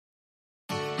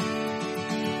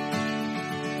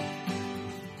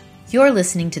You're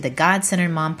listening to the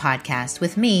God-Centered Mom Podcast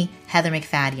with me, Heather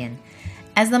McFadden.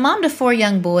 As the mom to 4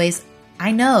 young boys,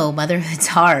 I know motherhood's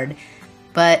hard,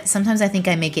 but sometimes I think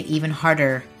I make it even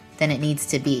harder than it needs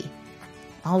to be.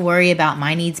 I'll worry about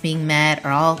my needs being met, or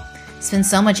I'll spend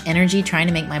so much energy trying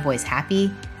to make my boys happy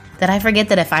that I forget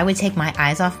that if I would take my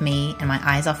eyes off me and my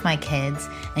eyes off my kids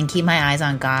and keep my eyes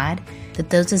on God, that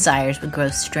those desires would grow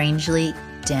strangely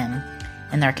dim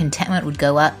and their contentment would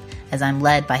go up as I'm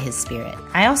led by His Spirit.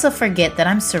 I also forget that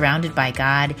I'm surrounded by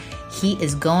God. He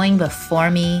is going before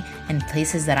me in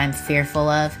places that I'm fearful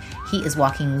of. He is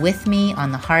walking with me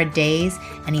on the hard days,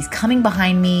 and He's coming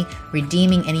behind me,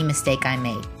 redeeming any mistake I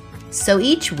made. So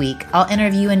each week, I'll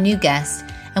interview a new guest,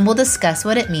 and we'll discuss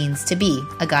what it means to be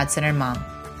a God-centered mom.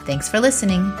 Thanks for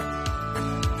listening.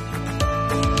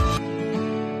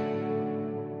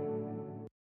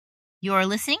 You're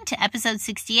listening to episode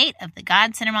 68 of the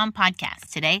God-Centered Mom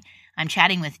Podcast. Today, I'm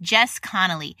chatting with Jess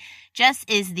Connolly. Jess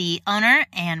is the owner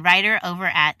and writer over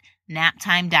at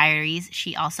Naptime Diaries.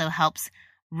 She also helps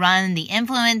run the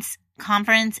Influence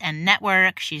Conference and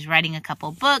Network. She's writing a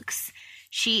couple books.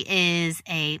 She is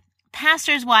a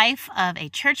pastor's wife of a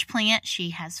church plant.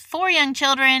 She has 4 young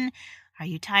children. Are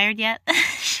you tired yet?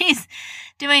 She's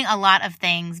doing a lot of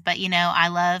things, but I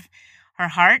love her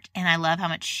heart, and I love how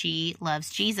much she loves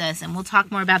Jesus, and we'll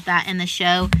talk more about that in the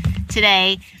show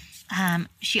today.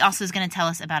 She also is going to tell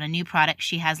us about a new product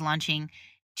she has launching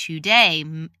today,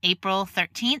 April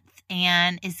 13th,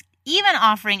 and is even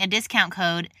offering a discount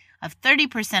code of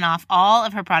 30% off all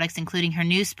of her products, including her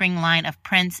new spring line of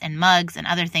prints and mugs and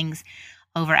other things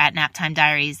over at Naptime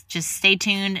Diaries. Just stay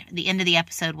tuned. The end of the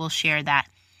episode, we'll share that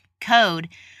code.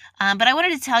 But I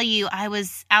wanted to tell you, I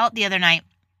was out the other night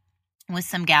with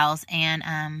some gals,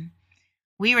 and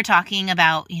we were talking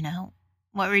about,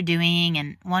 what we're doing,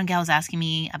 and one gal was asking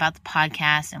me about the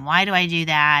podcast and why do I do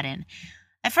that, and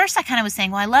at first I kind of was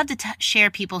saying, well, I love to share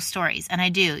people's stories, and I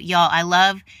do. Y'all, I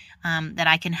love that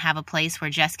I can have a place where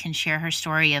Jess can share her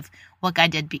story of what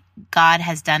God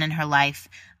has done in her life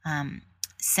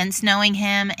since knowing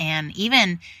Him, and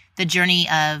even the journey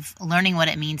of learning what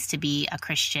it means to be a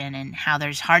Christian and how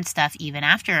there's hard stuff even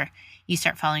after you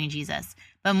start following Jesus.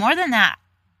 But more than that,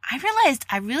 I realized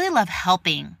I really love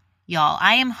helping y'all.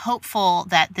 I am hopeful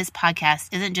that this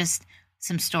podcast isn't just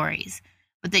some stories,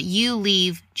 but that you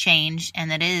leave changed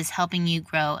and that it is helping you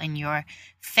grow in your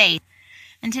faith.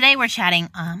 And today we're chatting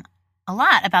a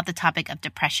lot about the topic of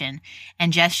depression,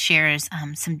 and Jess shares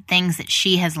some things that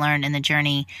she has learned in the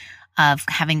journey of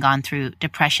having gone through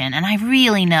depression. And I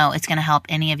really know it's going to help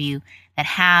any of you that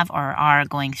have or are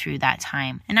going through that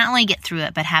time, and not only get through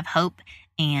it, but have hope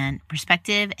and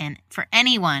perspective. And for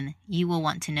anyone, you will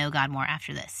want to know God more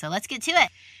after this. So let's get to it.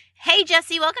 Hey,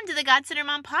 Jessie, welcome to the God-Centered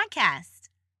Mom Podcast.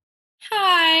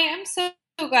 Hi, I'm so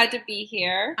glad to be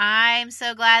here. I'm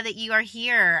so glad that you are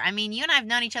here. I mean, you and I have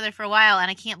known each other for a while, and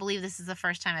I can't believe this is the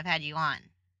first time I've had you on.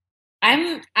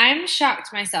 I'm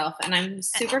shocked myself, and I'm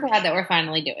super glad that we're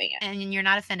finally doing it. And you're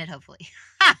not offended, hopefully.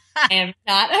 I am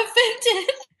not offended.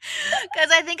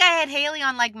 Because I think I had Haley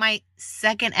on like my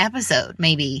second episode,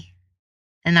 maybe.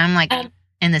 And I'm like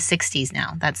in the 60s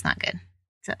now. That's not good.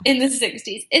 So in the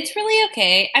 60s. It's really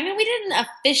okay. I mean, we didn't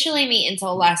officially meet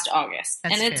until last August.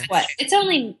 That's and it's true. what? It's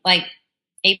only like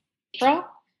April?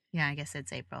 Yeah, I guess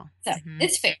it's April. So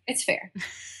It's fair. It's fair.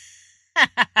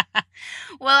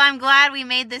 Well, I'm glad we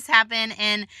made this happen.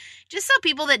 And just so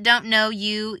people that don't know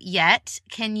you yet,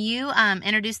 can you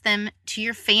introduce them to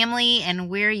your family and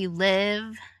where you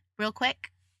live real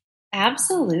quick?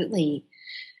 Absolutely.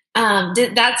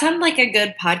 Did that sound like a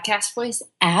good podcast voice?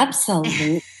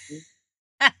 Absolutely.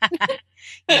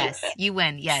 Yes, you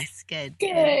win. Yes, good.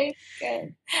 Good.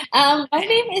 My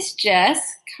name is Jess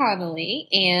Connolly,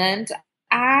 and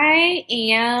I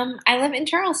live in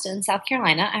Charleston, South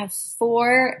Carolina. I have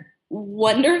 4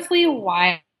 wonderfully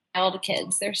wild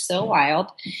kids. They're so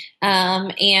wild.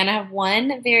 And I have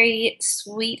one very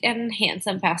sweet and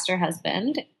handsome pastor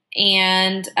husband.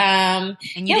 And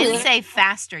you didn't say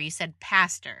faster, you said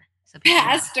pastor. So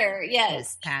pastor,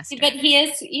 yes. Pastor. But he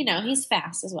is, he's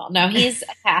fast as well. No, he's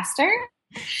a pastor.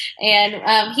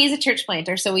 And he's a church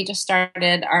planter, so we just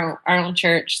started our own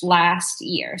church last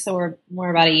year. So we're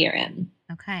about a year in.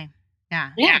 Okay.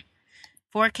 Yeah. Yeah.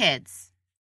 4 kids.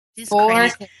 Kids.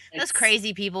 Those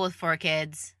crazy people with 4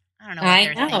 kids. I don't know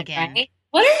what they're thinking. Right?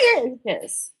 What are your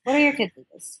ages? What are your kids'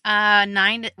 ages?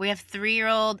 9. We have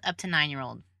 3-year-old up to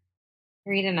 9-year-old.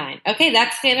 3 to 9. Okay,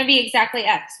 that's gonna be exactly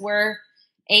X. We're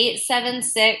 8, 7,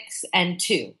 6, and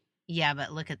 2. Yeah,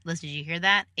 but listen, did you hear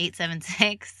that?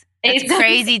 876. That's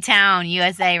crazy town,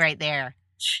 USA right there.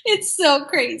 It's so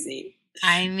crazy.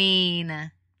 I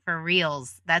mean, For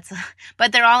reals.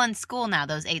 But they're all in school now,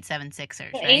 those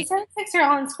 876ers, The right? 876 are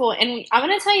all in school. And I'm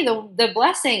going to tell you the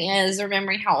blessing is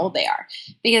remembering how old they are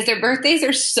because their birthdays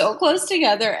are so close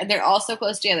together and they're all so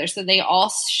close together. So they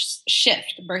all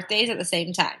shift birthdays at the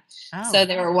same time. Oh. So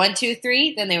they were 1, 2,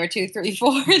 3, then they were 2, 3,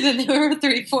 4, then they were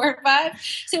 3, 4, 5.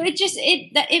 So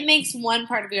it makes one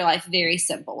part of your life very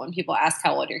simple when people ask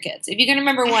how old your kids. If you can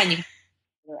remember one, you can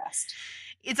remember the rest.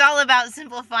 It's all about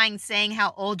simplifying saying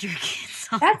how old your kids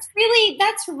are. That's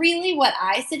really what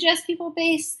I suggest people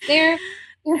base their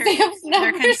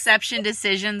conception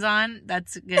decisions on.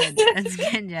 That's good. That's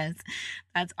good, Jess.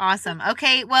 That's awesome.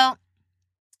 Okay, well,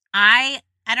 I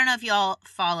don't know if y'all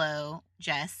follow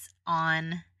Jess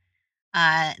on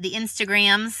the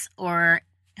Instagrams or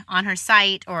on her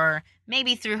site or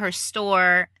maybe through her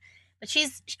store, but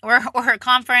she's or her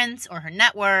conference or her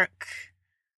network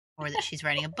or that she's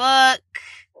writing a book.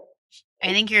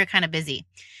 I think you're kind of busy.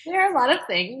 There are a lot of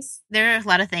things.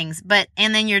 But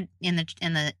and then you're in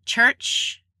the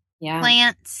church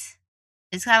plant.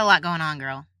 It's got a lot going on,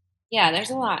 girl. Yeah, there's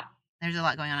a lot. There's a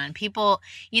lot going on. And people,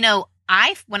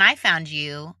 when I found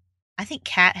you, I think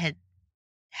Kat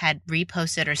had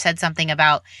reposted or said something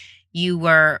about you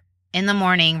were in the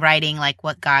morning writing like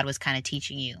what God was kind of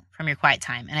teaching you from your quiet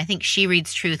time. And I think She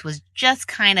Reads Truth was just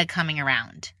kind of coming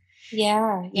around.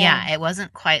 Yeah, it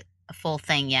wasn't quite a full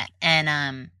thing yet. And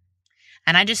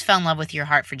I just fell in love with your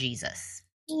heart for Jesus.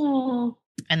 Mm.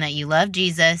 And that you love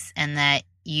Jesus and that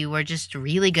you were just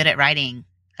really good at writing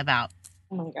about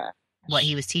what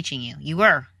he was teaching you. You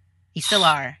were. You still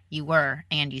are. You were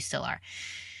and you still are.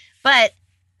 But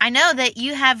I know that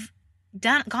you have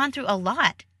gone through a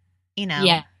lot,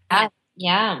 Yeah.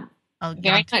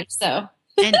 Very much so.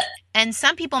 and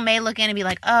some people may look in and be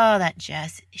like, oh, that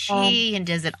Jess, she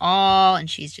does it all, and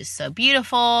she's just so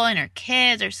beautiful, and her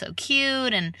kids are so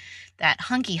cute, and that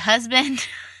hunky husband.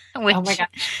 Which, oh my God.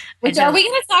 Are we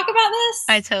going to talk about this?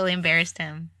 I totally embarrassed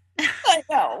him. I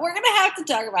know. We're going to have to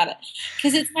talk about it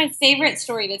because it's my favorite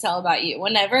story to tell about you.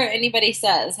 Whenever anybody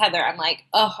says Heather, I'm like,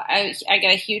 oh, I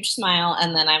get a huge smile,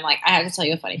 and then I'm like, I have to tell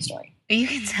you a funny story. You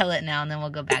can tell it now, and then we'll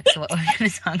go back to what we're going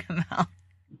to talk about.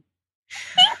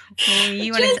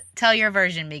 You want to tell your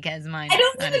version because mine.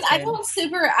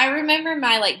 I remember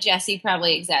my Jesse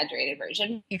probably exaggerated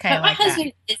version. You kind of like my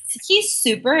husband, he's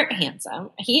super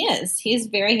handsome. He is. He's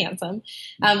very handsome.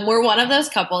 We're one of those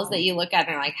couples that you look at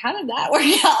and are like, how did that work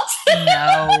out?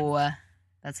 No,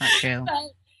 that's not true.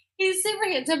 He's super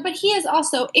handsome, but he is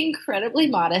also incredibly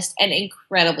modest and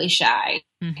incredibly shy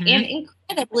and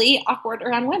incredibly awkward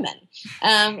around women.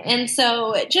 And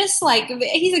so just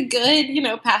he's a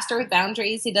good, pastor with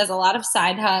boundaries. He does a lot of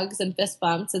side hugs and fist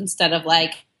bumps instead of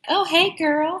oh, hey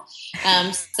girl.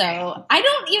 So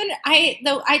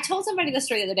I told somebody this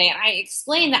story the other day and I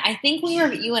explained that I think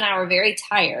you and I were very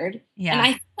tired. Yeah. And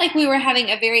I feel like we were having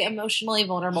a very emotionally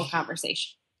vulnerable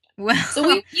conversation. Well, so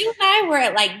you and I were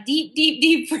at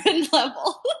deep friend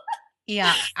level.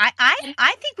 Yeah,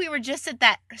 I think we were just at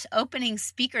that opening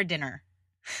speaker dinner.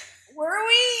 Were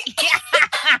we?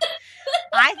 Yeah.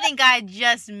 I think I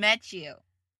just met you.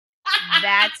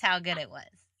 That's how good it was.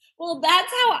 Well,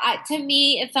 that's how to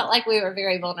me it felt like we were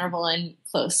very vulnerable and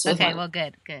close. Okay, well,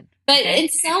 good. But in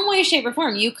some way, shape, or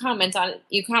form, you commented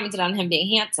on him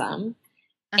being handsome,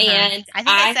 and I think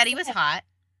I said he was hot.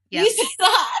 Yep. You said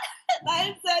hot.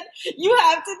 I said, you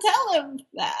have to tell him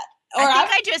that. Or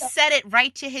I just said it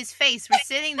right to his face. We're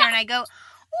sitting there and I go, well,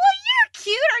 you're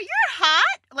cute or you're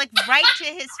hot. Right to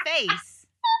his face.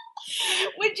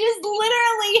 Which is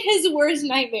literally his worst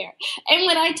nightmare. And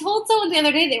when I told someone the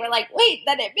other day, they were like, wait,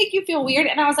 that it make you feel weird?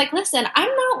 And I was like, listen, I'm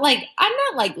not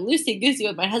loosey-goosey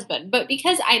with my husband. But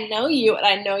because I know you and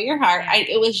I know your heart,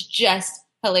 it was just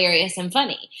hilarious and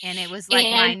funny. And it was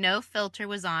my no filter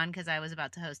was on because I was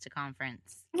about to host a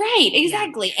conference. Right,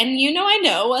 exactly. Yeah. And I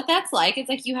know what that's like. It's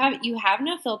like you have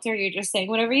no filter. You're just saying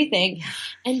whatever you think. Yeah.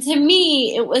 And to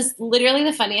me, it was literally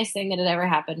the funniest thing that had ever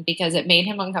happened because it made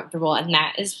him uncomfortable. And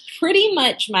that is pretty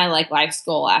much my life's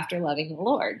goal after loving the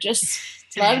Lord. Just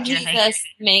love Jesus,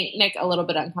 make Nick a little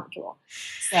bit uncomfortable.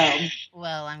 So,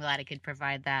 well, I'm glad I could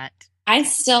provide that.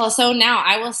 So now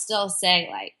I will still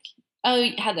say oh,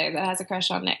 Heather, that has a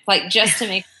crush on Nick, just to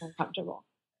make him uncomfortable.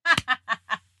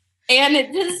 And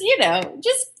it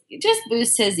just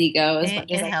boosts his ego as much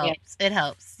as I can. It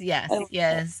helps.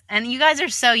 Yes. And you guys are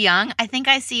so young. I think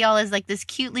I see y'all as these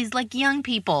young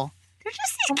people. They're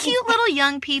just these cute little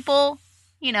young people.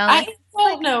 I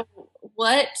don't know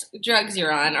what drugs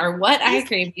you're on or what eye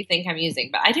cream you think I'm using,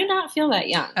 but I do not feel that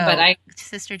young. Oh,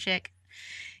 sister chick,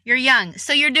 you're young.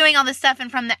 So you're doing all this stuff,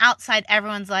 and from the outside,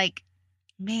 everyone's like,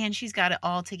 man, she's got it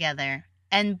all together.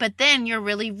 But then you're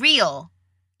really real.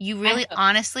 you really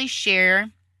honestly share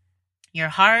your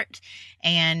heart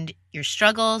and your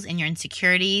struggles and your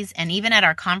insecurities. And even at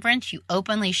our conference, you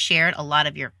openly shared a lot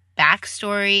of your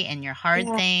backstory and your hard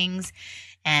things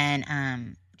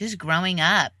and just growing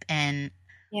up and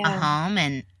a home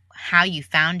and how you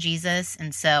found Jesus.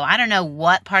 And so I don't know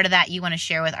what part of that you want to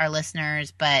share with our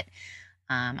listeners, but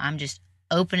I'm just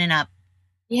opening up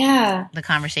the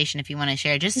conversation if you want to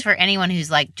share, just for anyone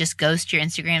who's like, just goes to your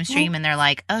Instagram stream and they're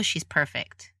like, oh, she's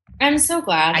perfect. I'm so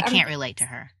glad. I can't relate to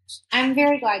her. I'm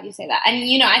very glad you say that.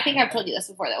 And, I think I've told you this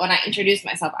before, that when I introduce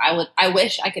myself, I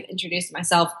wish I could introduce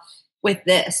myself with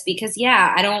this, because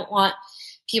I don't want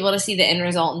people to see the end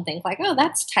result and think like, oh,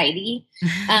 that's tidy.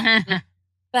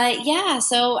 But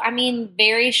so,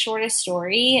 very shortest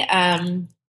story.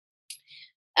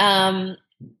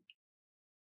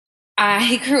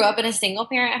 I grew up in a single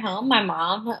parent home. My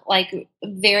mom,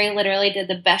 very literally did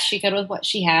the best she could with what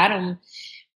she had and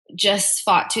just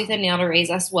fought tooth and nail to raise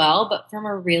us well. But from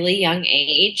a really young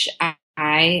age,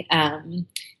 I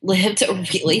lived a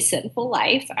really sinful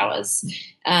life. I was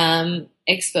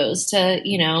exposed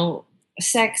to,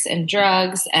 sex and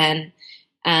drugs and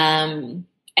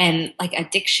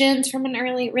addictions from an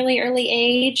really early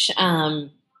age, and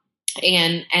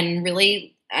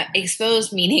really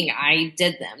exposed, meaning I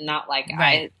did them, not like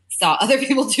I saw other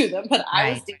people do them, but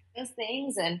I was doing those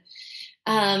things. And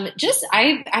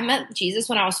I met Jesus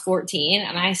when I was 14,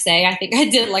 and I think I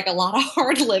did like a lot of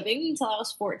hard living until I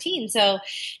was 14. So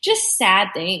just sad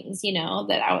things,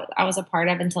 that I was a part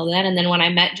of until then. And then when I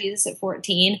met Jesus at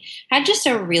 14, I had just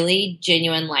a really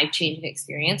genuine life-changing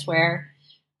experience where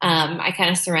I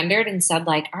kind of surrendered and said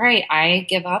like, all right, I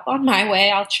give up on my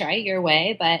way. I'll try your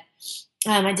way. But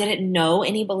I didn't know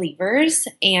any believers.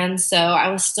 And so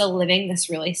I was still living this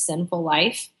really sinful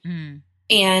life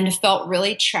and felt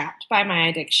really trapped by my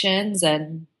addictions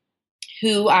and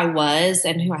who I was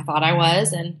and who I thought I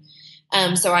was.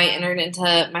 And so I entered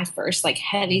into my first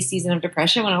heavy season of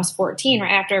depression when I was 14,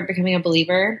 right after becoming a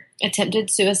believer,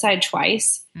 attempted suicide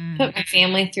twice, put my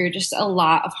family through just a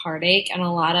lot of heartache and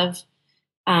a lot of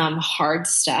hard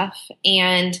stuff.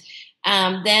 And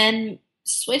then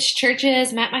switched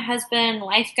churches, met my husband.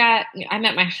 I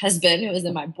met my husband, who was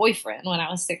then my boyfriend, when I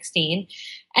was 16,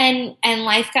 and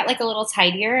life got a little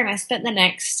tidier. And I spent the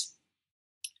next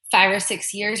 5 or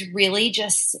 6 years really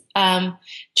just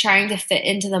trying to fit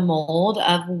into the mold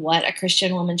of what a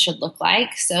Christian woman should look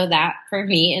like. So that for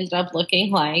me ended up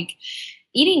looking like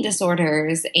eating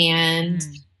disorders and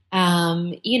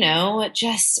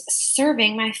just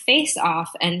serving my face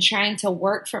off and trying to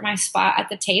work for my spot at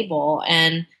the table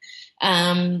and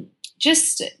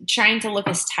just trying to look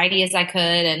as tidy as I could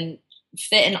and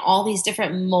fit in all these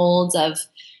different molds of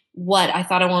what I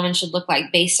thought a woman should look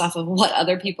like based off of what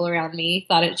other people around me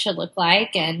thought it should look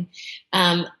like. And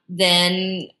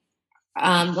then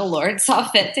the Lord saw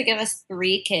fit to give us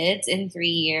 3 kids in 3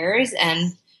 years.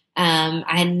 And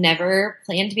I had never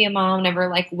planned to be a mom,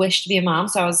 never wished to be a mom.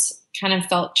 So I was kind of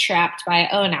felt trapped by,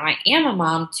 now I am a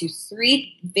mom to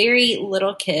 3 very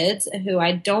little kids who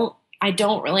I don't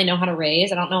really know how to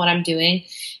raise. I don't know what I'm doing.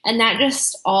 And that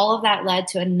just, all of that led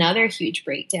to another huge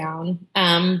breakdown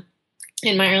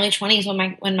in my early 20s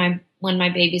when my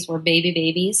babies were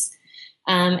babies,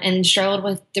 and struggled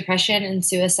with depression and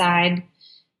suicide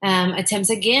attempts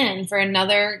again for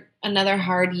another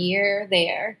hard year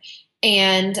there.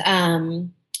 And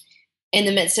in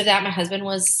the midst of that, my husband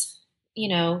was,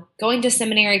 going to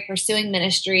seminary, pursuing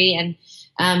ministry,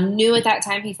 and knew at that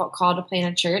time he felt called to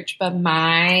plant a church. But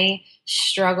my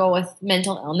struggle with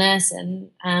mental illness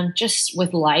and just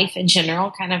with life in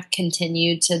general kind of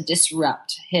continued to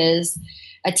disrupt his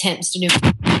attempts to do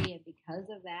ministry. And because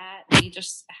of that, we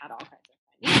just had all kinds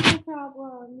of financial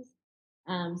problems.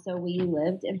 So we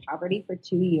lived in poverty for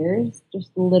 2 years,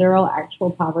 just literal,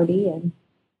 actual poverty, and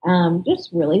just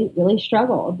really, really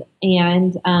struggled.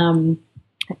 And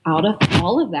out of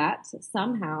all of that,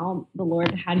 somehow the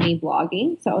Lord had me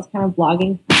blogging. So I was kind of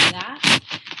blogging through that.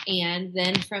 And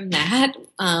then from that,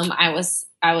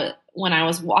 when I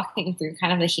was walking through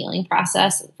kind of the healing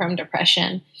process from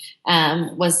depression,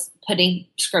 was putting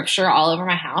scripture all over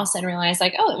my house and realized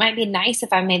it might be nice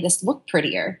if I made this look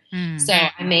prettier. So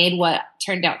I made what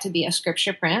turned out to be a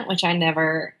scripture print, which I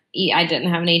didn't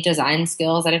have any design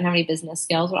skills. I didn't have any business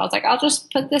skills, but I was like, I'll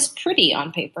just put this pretty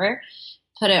on paper,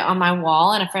 put it on my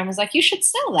wall. And a friend was like, you should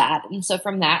sell that. And so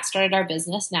from that started our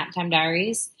business, Naptime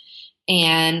Diaries.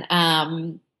 And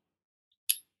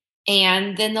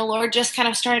And then the Lord just kind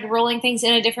of started rolling things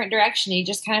in a different direction. He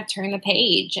just kind of turned the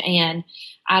page, and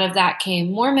out of that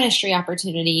came more ministry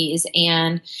opportunities,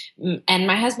 and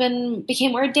my husband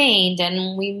became ordained,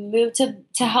 and we moved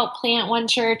to help plant one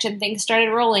church, and things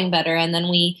started rolling better. And then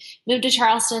we moved to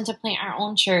Charleston to plant our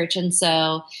own church. And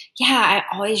so, yeah,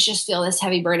 I always just feel this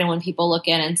heavy burden when people look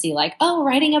in and see like, oh,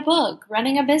 writing a book,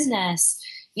 running a business,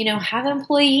 have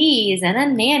employees and a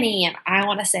nanny. And I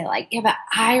want to say like, yeah, but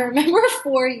I remember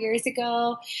 5 years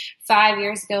ago,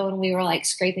 when we were like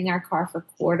scraping our car for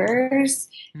quarters,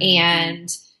 and,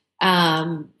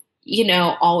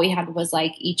 all we had was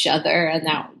like each other, and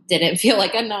that didn't feel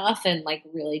like enough, and like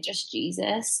really just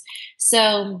Jesus.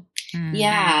 So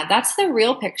yeah, that's the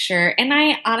real picture. And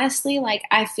I honestly, like,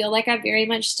 I feel like I very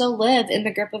much still live in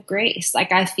the grip of grace.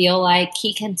 Like, I feel like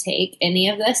he can take any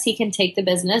of this. He can take the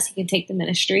business. He can take the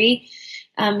ministry.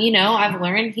 I've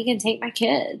learned he can take my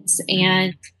kids.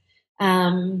 And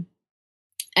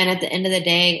at the end of the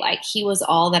day, like, he was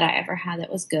all that I ever had that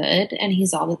was good. And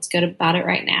he's all that's good about it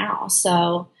right now.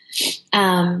 So,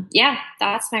 yeah,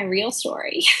 that's my real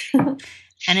story.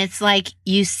 And it's like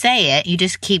you say it, you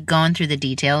just keep going through the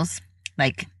details,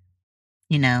 like,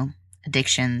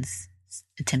 addictions,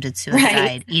 attempted suicide,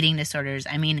 right, eating disorders.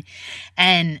 I mean,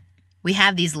 and we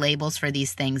have these labels for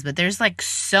these things, but there's like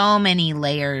so many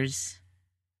layers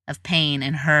of pain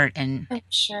and hurt and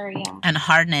and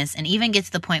hardness, and even gets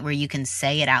to the point where you can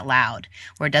say it out loud,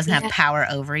 where it doesn't have power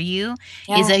over you,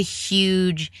 is a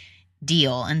huge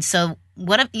deal. And so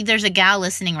what if there's a gal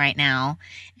listening right now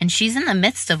and she's in the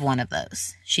midst of one of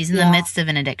those? She's in the midst of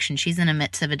an addiction. She's in the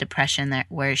midst of a depression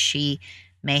where she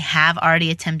may have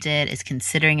already attempted, is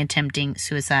considering attempting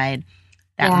suicide.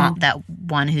 That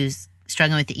one who's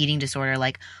struggling with the eating disorder.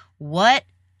 Like, what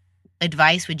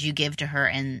advice would you give to her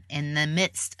in the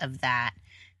midst of that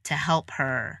to help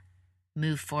her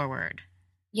move forward?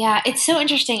 Yeah, it's so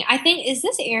interesting. I think, is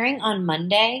this airing on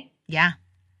Monday? Yeah.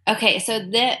 Okay, so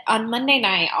on Monday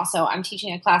night, also, I'm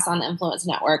teaching a class on the Influence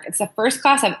Network. It's the first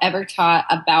class I've ever taught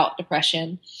about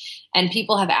depression. And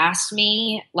people have asked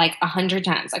me like 100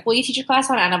 times, like, will you teach a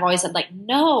class on it? And I've always said, like,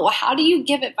 no, how do you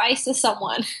give advice to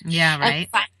someone? Yeah, right.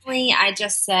 And finally, I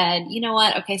just said, you know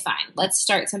what? Okay, fine. Let's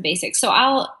start some basics. So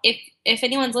if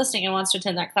anyone's listening and wants to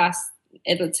attend that class,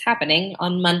 it's happening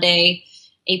on Monday,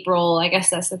 April, I guess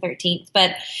that's the 13th.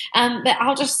 But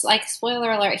I'll just, like,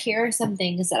 spoiler alert, here are some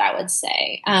things that I would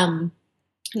say.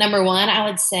 Number one, I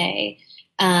would say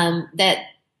that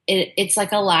it's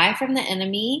like a lie from the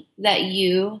enemy that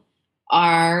you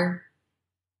are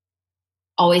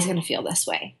always going to feel this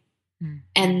way.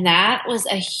 And that was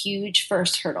a huge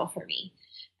first hurdle for me.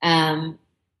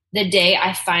 The day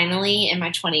I finally, in my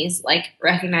 20s, like,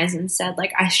 recognized and said,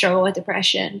 like, I struggle with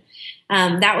depression.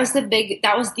 That was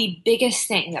the biggest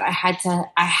thing that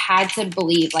I had to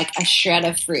believe, like, a shred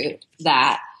of fruit,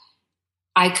 that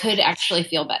I could actually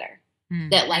feel better.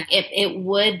 That, like, it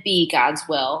would be God's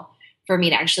will for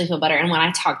me to actually feel better. And when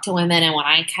I talk to women and when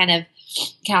I kind of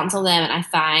counsel them, and I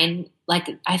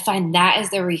find that is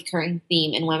the recurring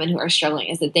theme in women who are struggling,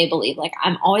 is that they believe, like,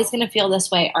 I'm always going to feel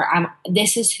this way, or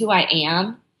this is who I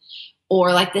am,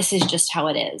 or like, this is just how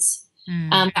it is.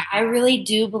 But I really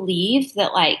do believe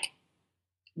that, like,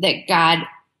 that God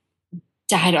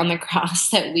died on the cross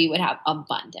that we would have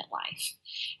abundant life.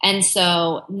 And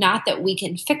so, not that we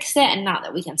can fix it, and not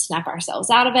that we can snap ourselves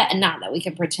out of it, and not that we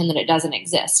can pretend that it doesn't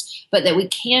exist, but that we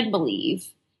can believe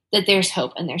that there's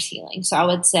hope and there's healing. So I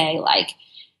would say, like,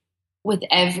 with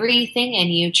everything in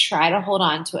you, try to hold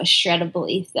on to a shred of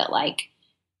belief that, like,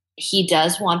 he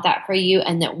does want that for you,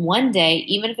 and that one day,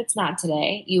 even if it's not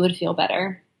today, you would feel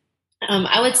better.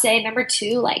 I would say number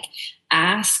two, like,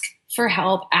 ask for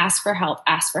help, ask for help,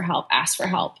 ask for help, ask for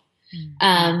help.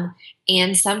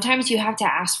 And sometimes you have to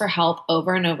ask for help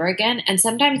over and over again. And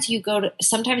sometimes you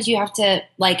have to,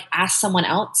 like, ask someone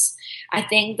else. I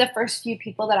think the first few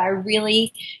people that I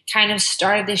really kind of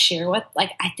started to share with,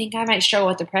 like, I think I might struggle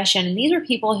with depression. And these were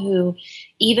people who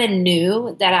even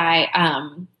knew that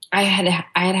I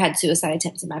had suicide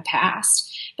attempts in my past.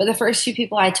 But the first few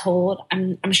people I told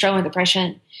I'm struggling with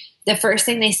depression, the first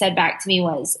thing they said back to me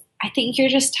was, I think you're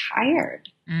just tired.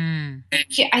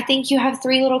 I think you have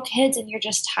 3 little kids and you're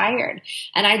just tired.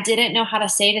 And I didn't know how to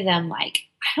say to them, like,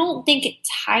 I don't think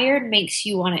tired makes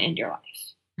you want to end your life.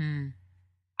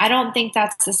 I don't think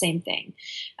that's the same thing.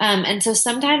 And so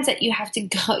sometimes that you have to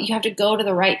go to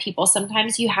the right people.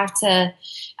 Sometimes you have to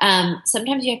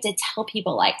Sometimes you have to tell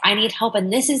people like, I need help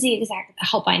and this is the exact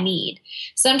help I need.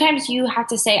 Sometimes you have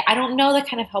to say, I don't know the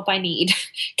kind of help I need.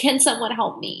 Can someone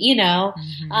help me?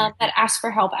 But ask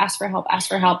for help, ask for help, ask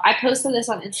for help. I posted this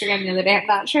on Instagram the other day. I'm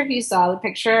not sure if you saw the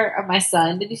picture of my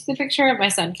son. Did you see the picture of my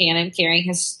son Cannon carrying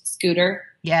his scooter?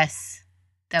 Yes.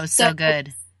 That was so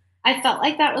good. I felt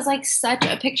like that was like such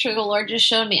a picture the Lord just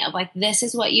showed me of like, this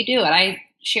is what you do. And I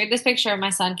shared this picture of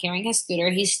my son carrying his scooter.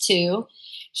 He's 2.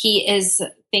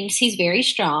 Thinks he's very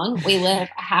strong. We live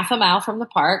a half a mile from the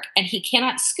park and he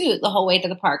cannot scoot the whole way to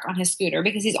the park on his scooter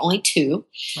because he's only 2.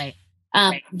 Right.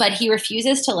 But he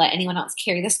refuses to let anyone else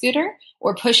carry the scooter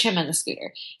or push him in the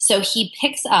scooter. So he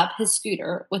picks up his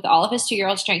scooter with all of his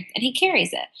 2-year-old strength and he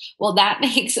carries it. Well, that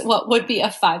makes what would be a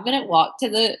 5-minute walk to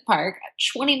the park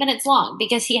 20 minutes long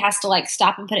because he has to like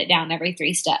stop and put it down every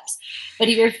 3 steps. But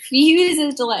he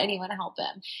refuses to let anyone help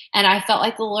him. And I felt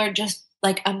like the Lord just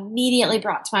like immediately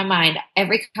brought to my mind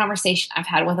every conversation I've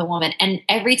had with a woman. And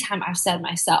every time I've said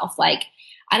myself, like,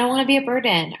 I don't want to be a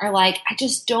burden, or like, I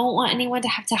just don't want anyone to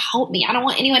have to help me. I don't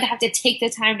want anyone to have to take the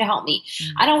time to help me.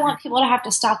 Mm-hmm. I don't want people to have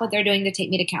to stop what they're doing to take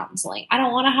me to counseling. I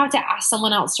don't want to have to ask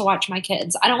someone else to watch my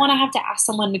kids. I don't want to have to ask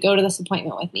someone to go to this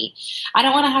appointment with me. I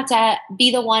don't want to have to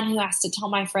be the one who has to tell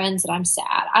my friends that I'm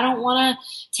sad. I don't want to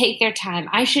take their time.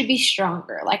 I should be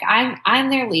stronger. Like I'm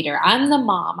their leader. I'm the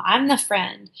mom. I'm the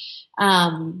friend.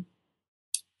 And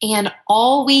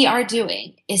all we are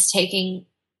doing is taking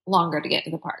longer to get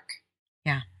to the park.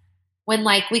 Yeah. When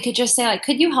like we could just say like,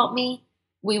 could you help me?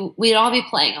 We'd all be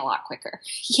playing a lot quicker,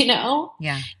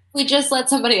 Yeah. We just let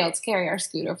somebody else carry our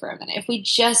scooter for a minute. If we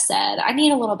just said, I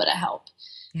need a little bit of help.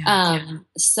 Yeah.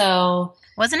 So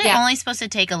wasn't it only supposed to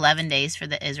take 11 days for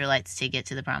the Israelites to get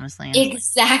to the promised land?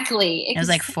 Exactly. It was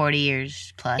like 40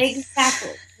 years plus.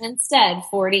 Exactly. Instead,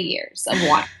 40 years of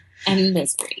want and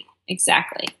misery.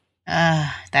 Exactly.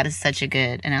 That is such a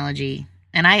good analogy.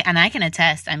 And I can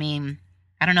attest, I mean,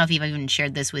 I don't know if you've even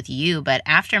shared this with you, but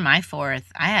after my 4th,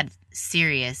 I had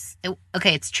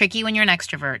it's tricky when you're an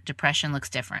extrovert. Depression looks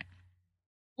different.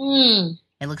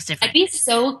 It looks different. I'd be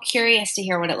so curious to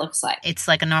hear what it looks like. It's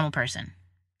like a normal person.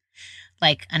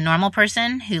 Like a normal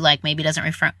person who like maybe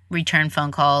doesn't return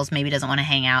phone calls, maybe doesn't want to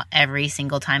hang out every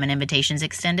single time an invitation's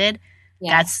extended.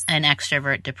 Yes. That's an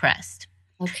extrovert depressed.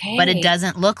 Okay. But it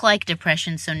doesn't look like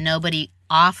depression, so nobody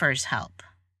offers help.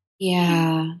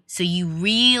 Yeah. So you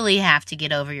really have to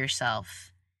get over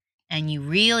yourself and you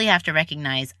really have to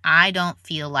recognize, I don't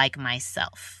feel like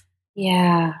myself.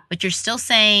 Yeah. But you're still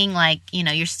saying like,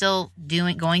 you're still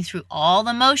going through all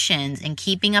the motions and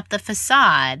keeping up the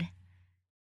facade,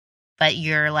 but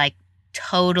you're like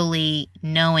totally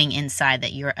knowing inside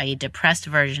that you're a depressed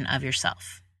version of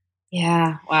yourself.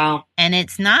 Yeah. Wow. And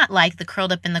it's not like the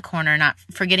curled up in the corner, not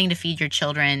forgetting to feed your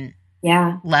children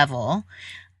level.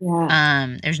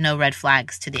 Yeah. There's no red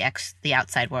flags to the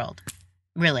outside world.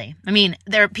 Really. I mean,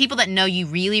 there are people that know you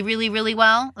really, really, really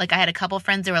well. Like I had a couple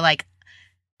friends that were like,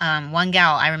 one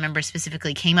gal I remember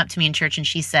specifically came up to me in church and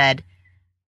she said,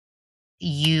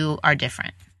 you are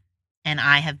different. And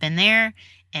I have been there.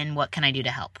 And what can I do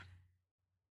to help?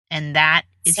 And that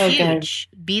is so huge.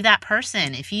 Good. Be that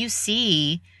person. If you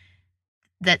see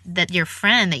that your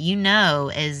friend that you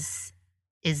know is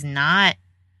not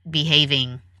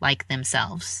behaving like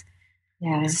themselves.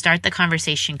 Yeah. Start the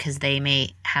conversation because they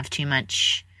may have too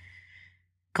much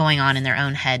going on in their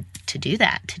own head to do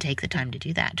that, to take the time to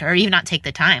do that, or even not take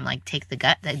the time, like take the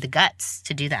guts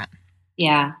to do that.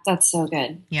 Yeah, that's so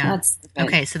good. Yeah. That's so good.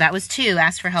 Okay, so that was 2.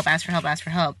 Ask for help, ask for help, ask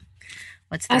for help.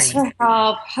 What's 3? Ask for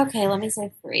help. Okay, let me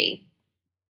say 3.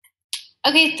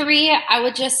 Okay, 3, I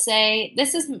would just say,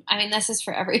 this is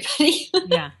for everybody.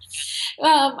 Yeah.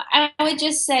 I would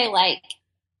just say like,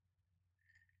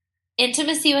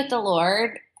 intimacy with the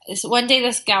Lord. One day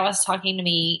this gal was talking to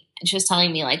me and she was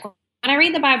telling me like, when I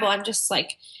read the Bible, I'm just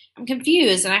like, I'm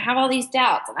confused and I have all these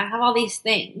doubts and I have all these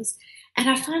things. And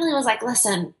I finally was like,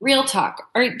 listen, real talk.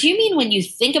 Or do you mean when you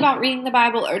think about reading the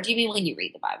Bible or do you mean when you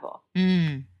read the Bible?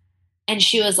 Mm. And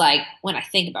she was like, when I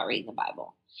think about reading the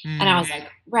Bible. And I was like,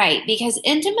 right. Because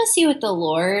intimacy with the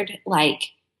Lord, like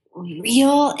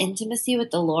real intimacy with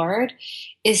the Lord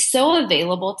is so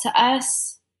available to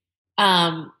us.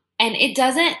 And it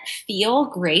doesn't feel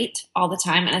great all the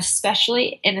time, and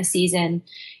especially in a season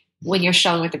when you're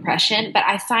struggling with depression. But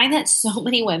I find that so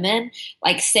many women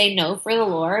like say no for the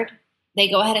Lord. They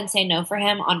go ahead and say no for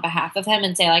him on behalf of him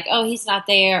and say like, oh, he's not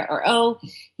there, or oh,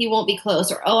 he won't be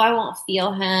close, or oh, I won't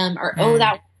feel him, or oh,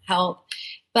 that won't help.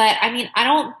 But I mean, I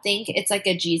don't think it's like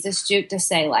a Jesus juke to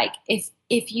say like,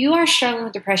 if you are struggling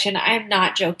with depression, I am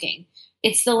not joking.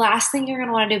 It's the last thing you're going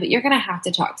to want to do, but you're going to have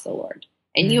to talk to the Lord.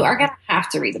 And you are going to have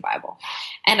to read the Bible.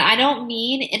 And I don't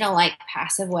mean in a like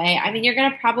passive way. I mean, you're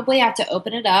going to probably have to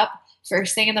open it up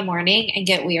first thing in the morning and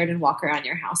get weird and walk around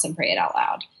your house and pray it out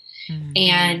loud. Mm-hmm.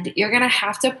 And you're going to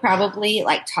have to probably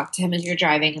like talk to him as you're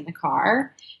driving in the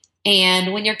car.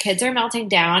 And when your kids are melting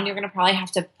down, you're going to probably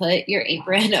have to put your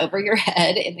apron over your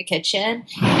head in the kitchen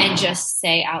and just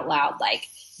say out loud, like,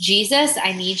 Jesus,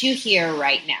 I need you here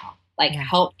right now. Like,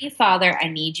 help me, Father. I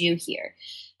need you here.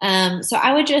 So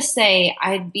I would just say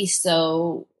I'd be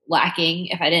so lacking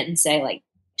if I didn't say, like,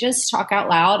 just talk out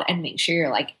loud and make sure you're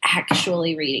like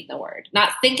actually reading the word,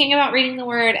 not thinking about reading the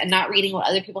word and not reading what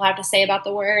other people have to say about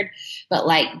the word, but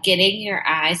like getting your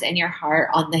eyes and your heart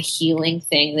on the healing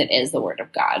thing that is the word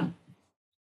of God.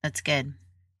 That's good.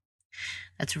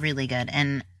 That's really good.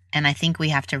 And I think we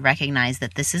have to recognize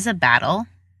that this is a battle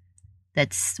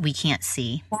we can't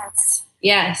see.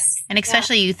 Yes. And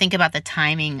especially you think about the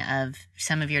timing of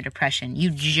some of your depression. You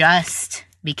just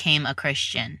became a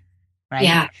Christian, right?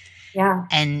 Yeah. Yeah.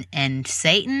 And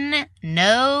Satan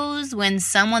knows when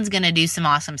someone's going to do some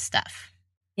awesome stuff.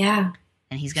 Yeah.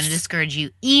 And he's going to discourage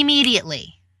you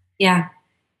immediately. Yeah.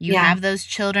 You have those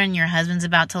children, your husband's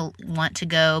about to want to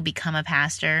go become a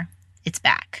pastor. It's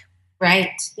back. Right.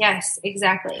 Yes,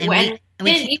 exactly. And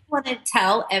you want to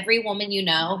tell every woman you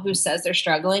know who says they're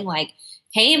struggling, like,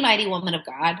 hey, mighty woman of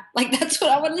God. Like, that's what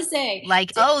I want to say.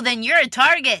 Like, then you're a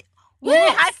target. Woo,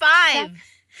 high five.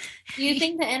 Do you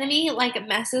think the enemy like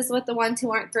messes with the ones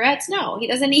who aren't threats? No, he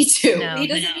doesn't need to. No, he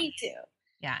doesn't need to.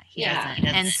 Yeah, he doesn't.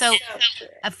 And so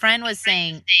a friend was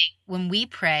saying, when we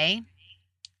pray,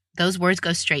 those words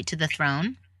go straight to the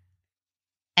throne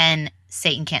and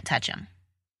Satan can't touch them.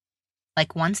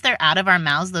 Like once they're out of our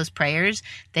mouths, those prayers,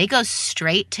 they go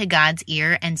straight to God's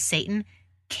ear and Satan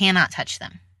cannot touch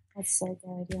them. That's so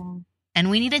good, yeah. And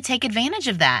we need to take advantage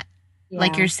of that. Yeah.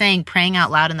 Like you're saying, praying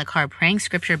out loud in the car, praying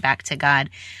scripture back to God.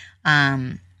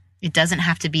 It doesn't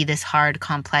have to be this hard,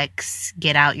 complex,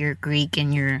 get out your Greek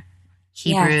and your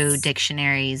Hebrew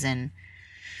dictionaries and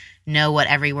know what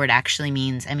every word actually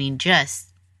means. I mean, just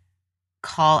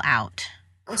call out,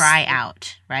 cry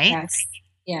out, right?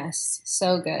 Yes.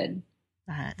 So good.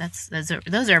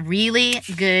 Those are really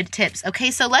good tips.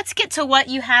 Okay, so let's get to what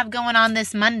you have going on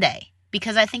this Monday,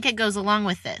 because I think it goes along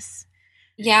with this.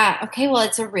 Yeah. Okay. Well,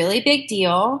 it's a really big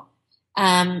deal.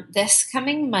 This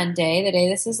coming Monday, the day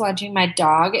this is launching, my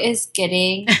dog is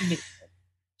getting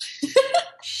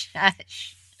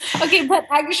Shush. Okay, but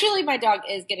actually my dog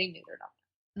is getting neutered.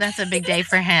 That's a big day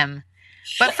for him.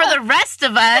 But for the rest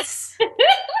of us.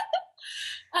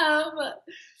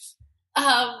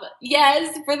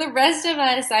 Yes, for the rest of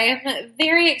us, I am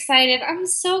very excited. I'm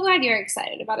so glad you're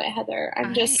excited about it, Heather.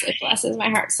 It blesses my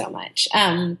heart so much.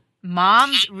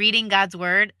 Moms reading God's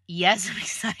word. Yes, I'm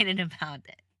excited about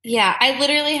it. Yeah, I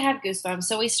literally have goosebumps.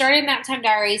 So we started Naptime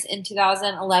Diaries in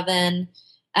 2011,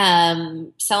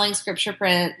 selling scripture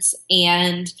prints,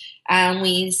 and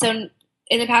so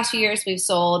in the past few years we've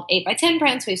sold 8x10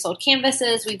 prints, we've sold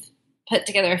canvases, we've put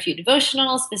together a few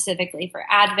devotionals specifically for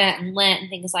Advent and Lent and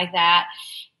things like that.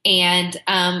 And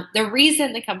the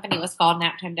reason the company was called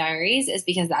Naptime Diaries is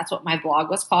because that's what my blog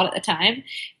was called at the time.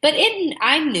 But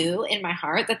I knew in my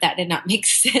heart that did not make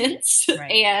sense.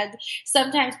 Right. And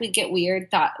sometimes we'd get weird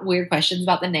questions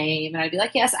about the name. And I'd be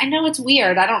like, yes, I know it's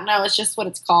weird. I don't know. It's just what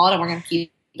it's called. And we're going to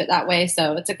keep it that way.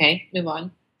 So it's okay. Move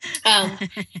on.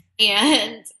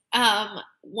 And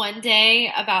one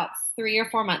day about 3 or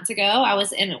 4 months ago, I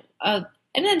was in a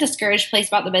discouraged place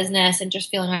about the business and just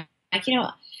feeling like, I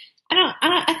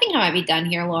think I might be done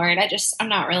here, Lord. I'm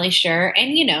not really sure.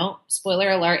 And,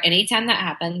 spoiler alert, anytime that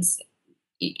happens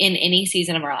in any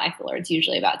season of our life, the Lord's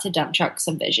usually about to dump truck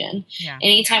some vision. Yeah.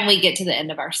 Anytime we get to the end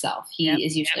of ourself, he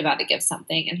is usually about to give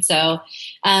something. And so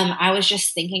I was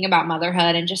just thinking about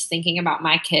motherhood and just thinking about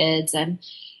my kids and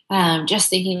just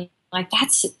thinking like,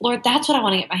 Lord, that's what I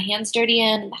want to get my hands dirty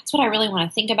in. That's what I really want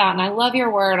to think about. And I love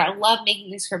your word. I love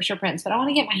making these scripture prints, but I want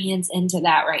to get my hands into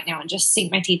that right now and just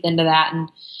sink my teeth into that. And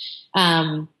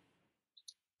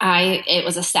it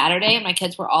was a Saturday and my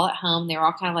kids were all at home. They were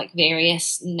all kind of like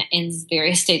in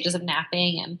various stages of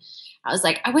napping. And I was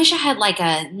like, I wish I had like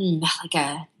a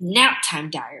nap time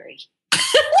diary.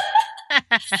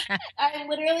 I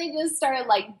literally just started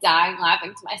like dying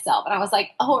laughing to myself. And I was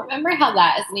like, oh, remember how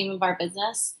that is the name of our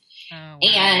business? Oh, wow.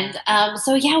 And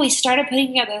so we started putting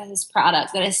together this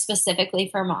product that is specifically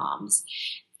for moms.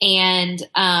 And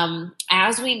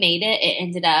as we made it, it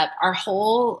ended up our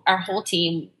whole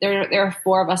team. There are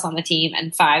 4 of us on the team,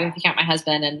 and 5 if you count my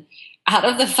husband. And out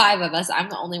of the 5 of us, I'm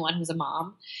the only one who's a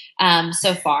mom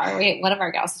so far. One of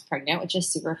our gals is pregnant, which is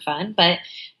super fun. But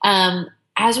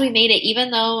as we made it, even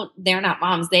though they're not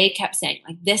moms, they kept saying,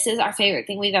 like, this is our favorite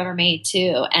thing we've ever made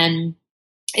too. And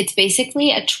it's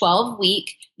basically a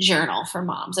 12-week journal for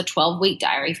moms, a 12-week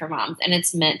diary for moms. And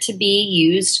it's meant to be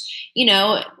used,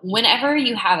 whenever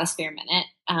you have a spare minute,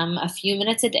 a few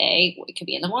minutes a day. It could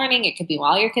be in the morning. It could be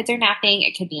while your kids are napping.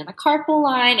 It could be in the carpool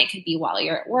line. It could be while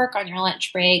you're at work on your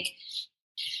lunch break.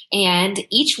 And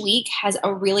each week has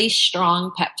a really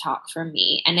strong pep talk from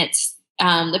me. And it's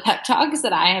the pep talks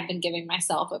that I have been giving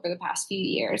myself over the past few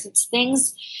years. It's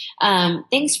things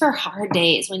for hard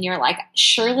days when you're like,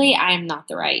 surely I am not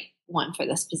the right one for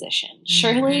this position.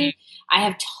 Surely I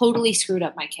have totally screwed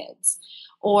up my kids.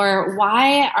 Or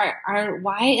why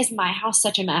is my house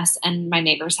such a mess and my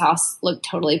neighbor's house looked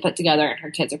totally put together and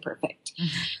her kids are perfect?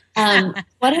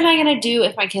 What am I going to do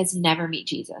if my kids never meet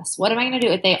Jesus? What am I going to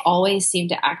do if they always seem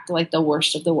to act like the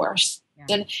worst of the worst?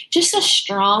 Yeah. And just a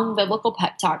strong biblical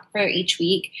pep talk for each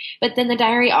week. But then the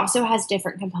diary also has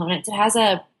different components. It has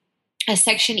a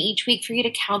section each week for you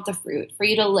to count the fruit, for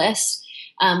you to list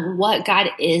what God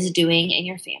is doing in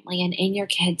your family and in your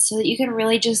kids, so that you can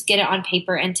really just get it on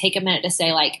paper and take a minute to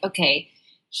say, like, okay,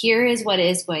 here is what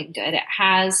is going good. It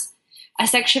has a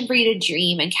section for you to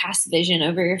dream and cast vision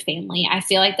over your family. I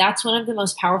feel like that's one of the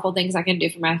most powerful things I can do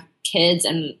for my kids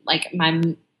and like my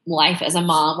life as a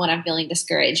mom when I'm feeling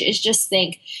discouraged is just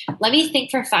let me think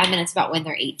for 5 minutes about when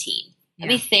they're 18. Let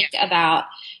me think about,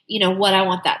 what I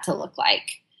want that to look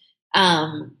like.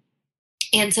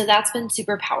 And so that's been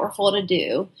super powerful to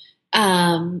do.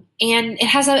 And it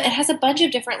has a bunch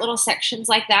of different little sections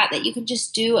like that you can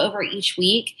just do over each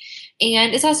week.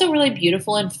 And it's also really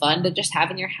beautiful and fun to just have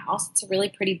in your house. It's a really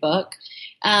pretty book.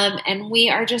 And we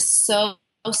are just so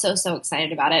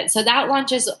excited about it. So that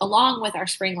launches along with our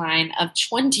spring line of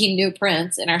 20 new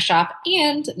prints in our shop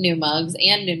and new mugs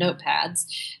and new notepads.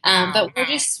 But we're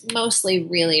just mostly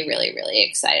really, really, really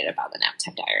excited about the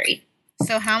Naptime Diary.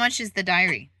 So how much is the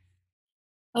diary?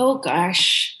 Oh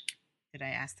gosh. Did I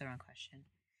ask the wrong question?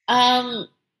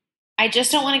 I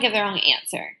just don't want to give the wrong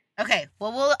answer. Okay.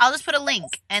 Well, I'll just put a link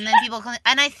and then people can,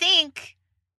 and I think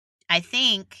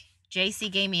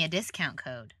JC gave me a discount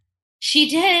code. She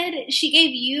did. She gave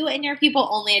you and your people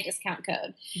only a discount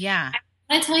code. Yeah.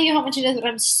 I want to tell you how much it is, but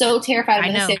I'm so terrified.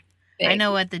 I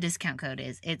know what the discount code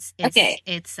is. It's okay.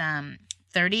 It's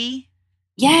 30.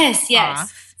 Yes.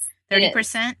 Off.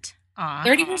 30% off.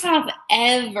 30% off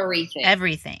everything.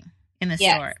 Everything in the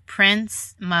store.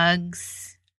 Prints,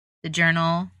 mugs, the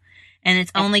journal, and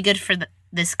it's only good for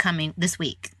this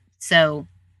week. So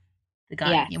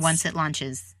once it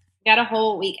launches. Got a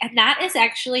whole week. And that is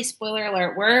actually, spoiler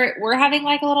alert, we're having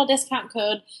like a little discount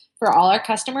code for all our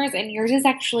customers, and yours is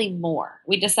actually more.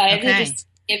 We decided to just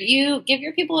give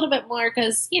your people a little bit more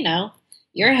because,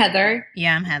 you're Heather.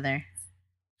 Yeah, I'm Heather.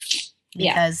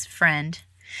 Because friend.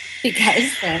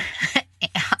 Because friend.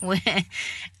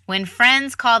 When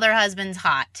friends call their husbands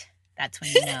hot, that's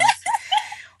when you know.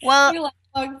 Well, we're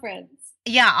lifelong friends.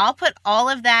 Yeah, I'll put all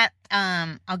of that.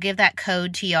 I'll give that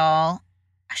code to y'all.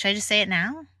 Should I just say it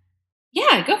now?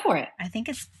 Yeah, go for it. I think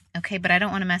it's okay, but I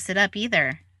don't want to mess it up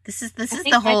either. This is the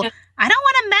whole. I don't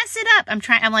want to mess it up.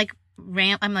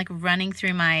 I'm like running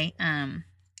through my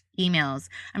emails.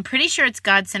 I'm pretty sure it's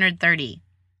God-centered 30.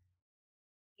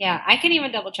 Yeah, I can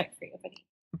even double check for you.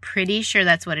 I'm pretty sure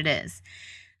that's what it is.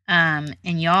 And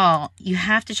y'all, you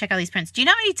have to check out these prints. Do you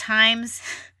know how many times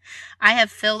I have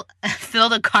filled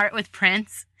a cart with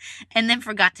prints and then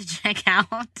forgot to check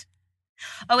out?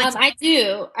 Oh, I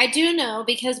do know,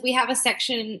 because we have a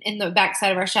section in the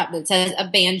backside of our shop that says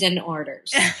abandoned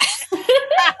orders.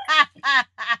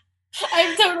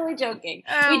 I'm totally joking.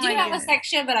 Oh, we do have a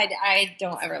section, but I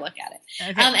don't ever look at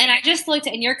it. Okay. And I just looked,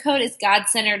 and your code is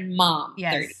God-centered mom 30.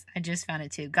 Yes, I just found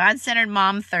it too. God-centered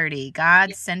mom 30.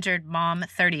 God-centered mom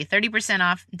 30. 30%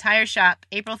 off entire shop,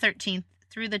 April 13th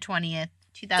through the 20th,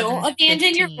 2015. Don't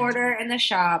abandon your order in the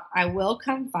shop. I will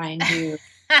come find you.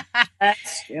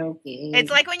 That's joking. It's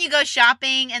like when you go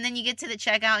shopping and then you get to the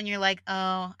checkout and you're like,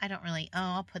 I'll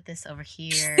put this over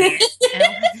here. And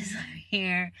I'll put this over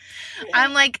here.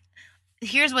 I'm like,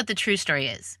 here's what the true story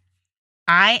is.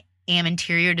 I am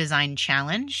interior design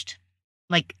challenged,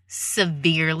 like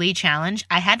severely challenged.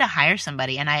 I had to hire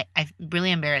somebody, and I'm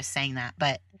really embarrassed saying that,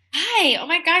 but. Hi. Oh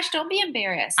my gosh, don't be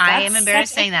embarrassed. I am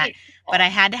embarrassed saying that, but I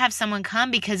had to have someone come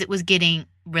because it was getting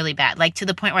really bad, like to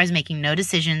the point where I was making no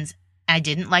decisions. I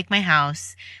didn't like my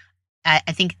house. I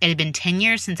think it had been 10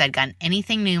 years since I'd gotten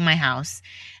anything new in my house.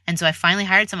 And so I finally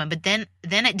hired someone. But then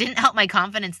it didn't help my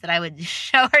confidence that I would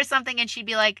show her something and she'd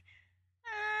be like,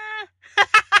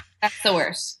 That's the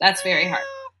worst. That's very hard.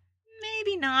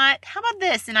 Maybe not. How about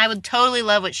this? And I would totally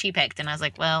love what she picked. And I was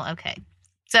like, well, okay.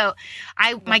 So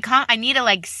I need to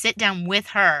like sit down with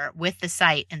her with the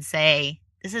site and say,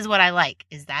 this is what I like.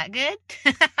 Is that good?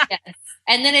 Yes.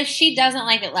 And then if she doesn't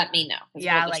like it, let me know.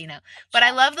 Yeah, I'll let you know. But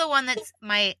I love the one that's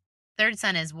my third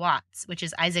son is Watts, which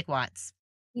is Isaac Watts.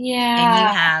 Yeah. And you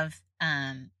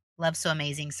have Love So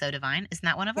Amazing, So Divine. Isn't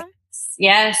that one of them?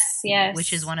 Yes.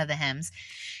 Which is one of the hymns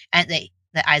and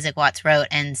that Isaac Watts wrote,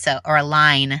 and so, or a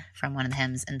line from one of the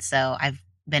hymns. And so I've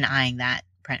been eyeing that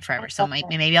print forever. So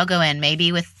maybe I'll go in,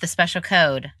 maybe with the special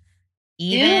code.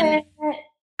 Even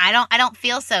I don't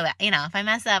feel so, if I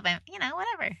mess up,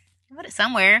 whatever. Put it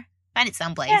somewhere. Find it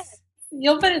someplace. Yeah.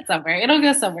 You'll put it somewhere. It'll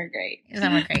go somewhere great.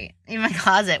 Somewhere great. In my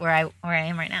closet where I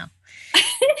am right now.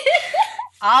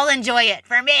 I'll enjoy it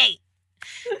for me.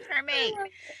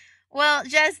 Well,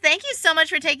 Jess, thank you so much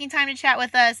for taking time to chat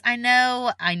with us. I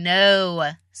know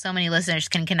so many listeners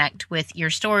can connect with your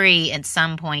story at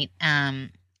some point, and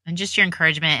just your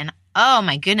encouragement. And oh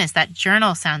my goodness, that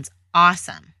journal sounds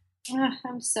awesome.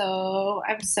 I'm so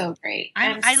great.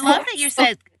 I love that you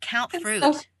said count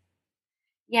fruit.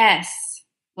 Yes.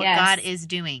 What God is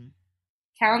doing.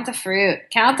 Count the fruit.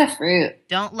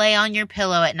 Don't lay on your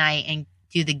pillow at night and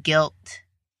do the guilt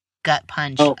gut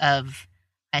punch of,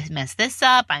 I messed this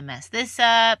up.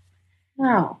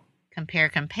 No.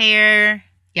 Compare.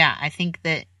 Yeah, I think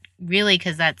that really,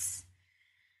 because that's,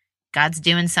 God's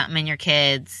doing something in your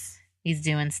kids. He's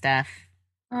doing stuff.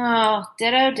 Oh,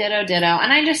 ditto.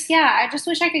 And I just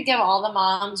wish I could give all the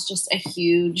moms just a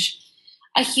huge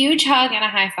hug and a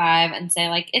high five and say,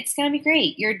 like, it's going to be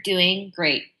great. You're doing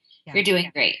great. Yeah. You're doing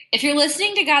great. If you're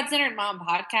listening to God-Centered Mom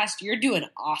podcast, you're doing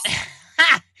awesome.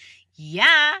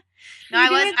 Yeah. No,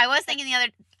 I was thinking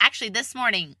this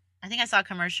morning, I think I saw a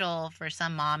commercial for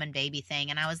some mom and baby thing.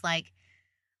 And I was like,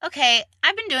 okay,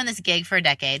 I've been doing this gig for a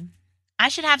decade. I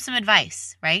should have some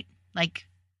advice, right? Like,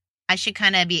 I should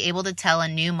kind of be able to tell a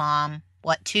new mom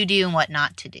what to do and what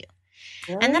not to do.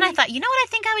 Really? And then I thought, you know what I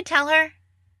think I would tell her?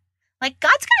 Like,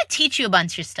 God's going to teach you a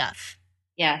bunch of stuff.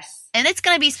 Yes. And it's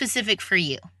going to be specific for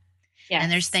you. Yes.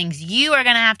 And there's things you are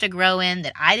going to have to grow in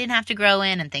that I didn't have to grow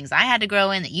in, and things I had to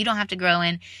grow in that you don't have to grow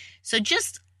in. So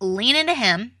just lean into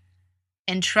him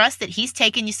and trust that he's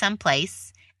taking you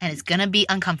someplace, and it's going to be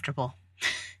uncomfortable.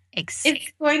 It's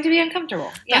going to be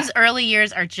uncomfortable. Yeah. Those early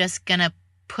years are just going to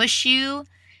push you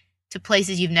to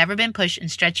places you've never been pushed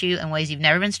and stretch you in ways you've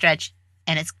never been stretched,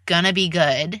 and it's going to be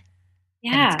good.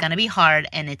 Yeah. And it's going to be hard,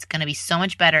 and it's going to be so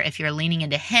much better if you're leaning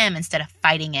into him instead of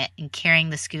fighting it and carrying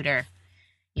the scooter,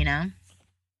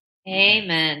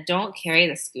 Amen. Don't carry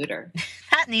the scooter.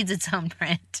 That needs its own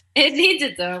print. It needs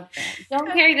its own print.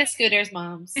 Don't carry the scooters,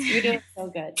 moms. You're doing so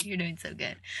good. You're doing so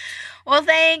good. Well,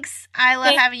 thanks. I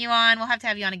love having you on. We'll have to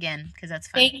have you on again because that's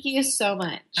fun. Thank you so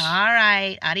much. All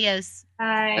right. Adios.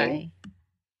 Bye.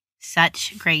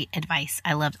 Such great advice.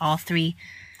 I loved all three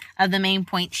of the main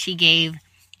points she gave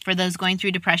for those going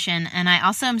through depression. And I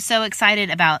also am so excited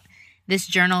about this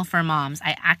journal for moms.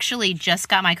 I actually just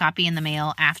got my copy in the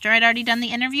mail after I'd already done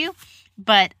the interview,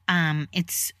 but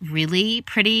it's really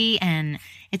pretty and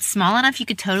it's small enough you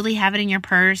could totally have it in your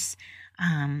purse.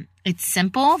 It's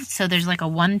simple. So there's like a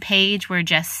one page where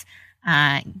Jess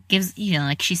gives,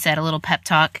 like she said, a little pep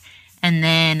talk. And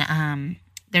then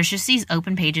there's just these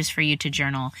open pages for you to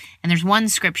journal. And there's one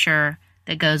scripture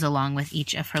that goes along with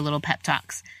each of her little pep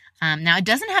talks. Now, it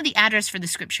doesn't have the address for the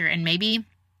scripture, and maybe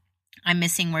I'm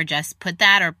missing where Jess put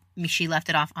that, or she left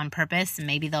it off on purpose, and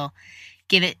maybe they'll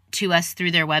give it to us through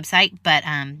their website. But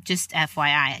just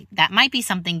FYI, that might be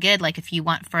something good, like if you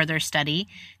want further study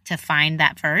to find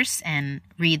that verse and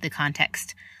read the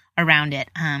context around it.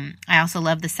 I also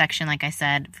love the section, like I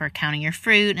said, for counting your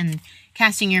fruit and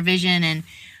casting your vision. And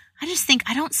I just think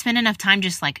I don't spend enough time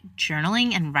just like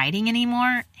journaling and writing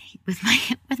anymore with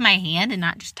my hand and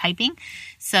not just typing.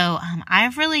 So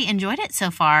I've really enjoyed it so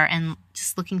far, and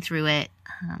just looking through it,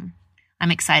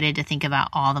 I'm excited to think about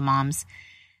all the moms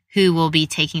who will be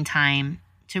taking time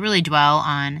to really dwell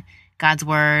on God's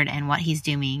word and what he's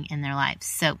doing in their lives.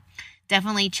 So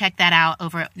definitely check that out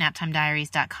over at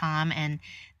naptimediaries.com. And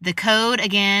the code,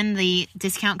 again, the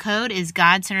discount code is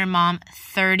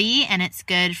GodCenteredMom30, and it's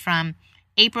good from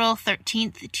April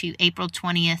 13th to April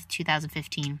 20th,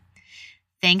 2015.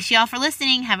 Thanks, y'all, for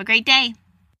listening. Have a great day.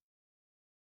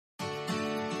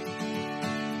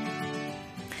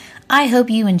 I hope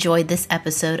you enjoyed this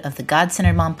episode of the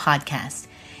God-Centered Mom podcast.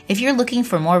 If you're looking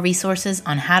for more resources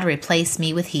on how to replace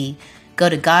me with he, go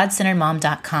to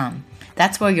godcenteredmom.com.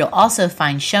 That's where you'll also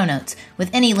find show notes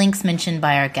with any links mentioned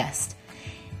by our guest.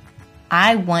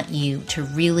 I want you to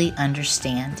really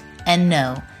understand and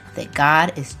know that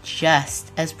God is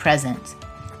just as present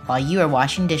while you are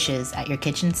washing dishes at your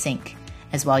kitchen sink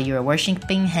as while you are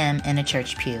worshiping Him in a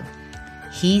church pew.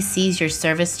 He sees your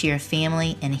service to your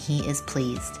family and He is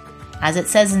pleased. As it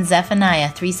says in Zephaniah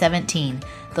 3:17,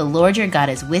 the Lord your God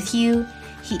is with you.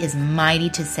 He is mighty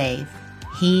to save.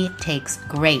 He takes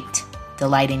great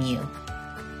delight in you.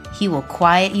 He will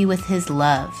quiet you with His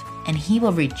love, and He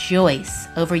will rejoice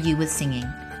over you with singing.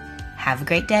 Have a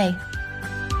great day.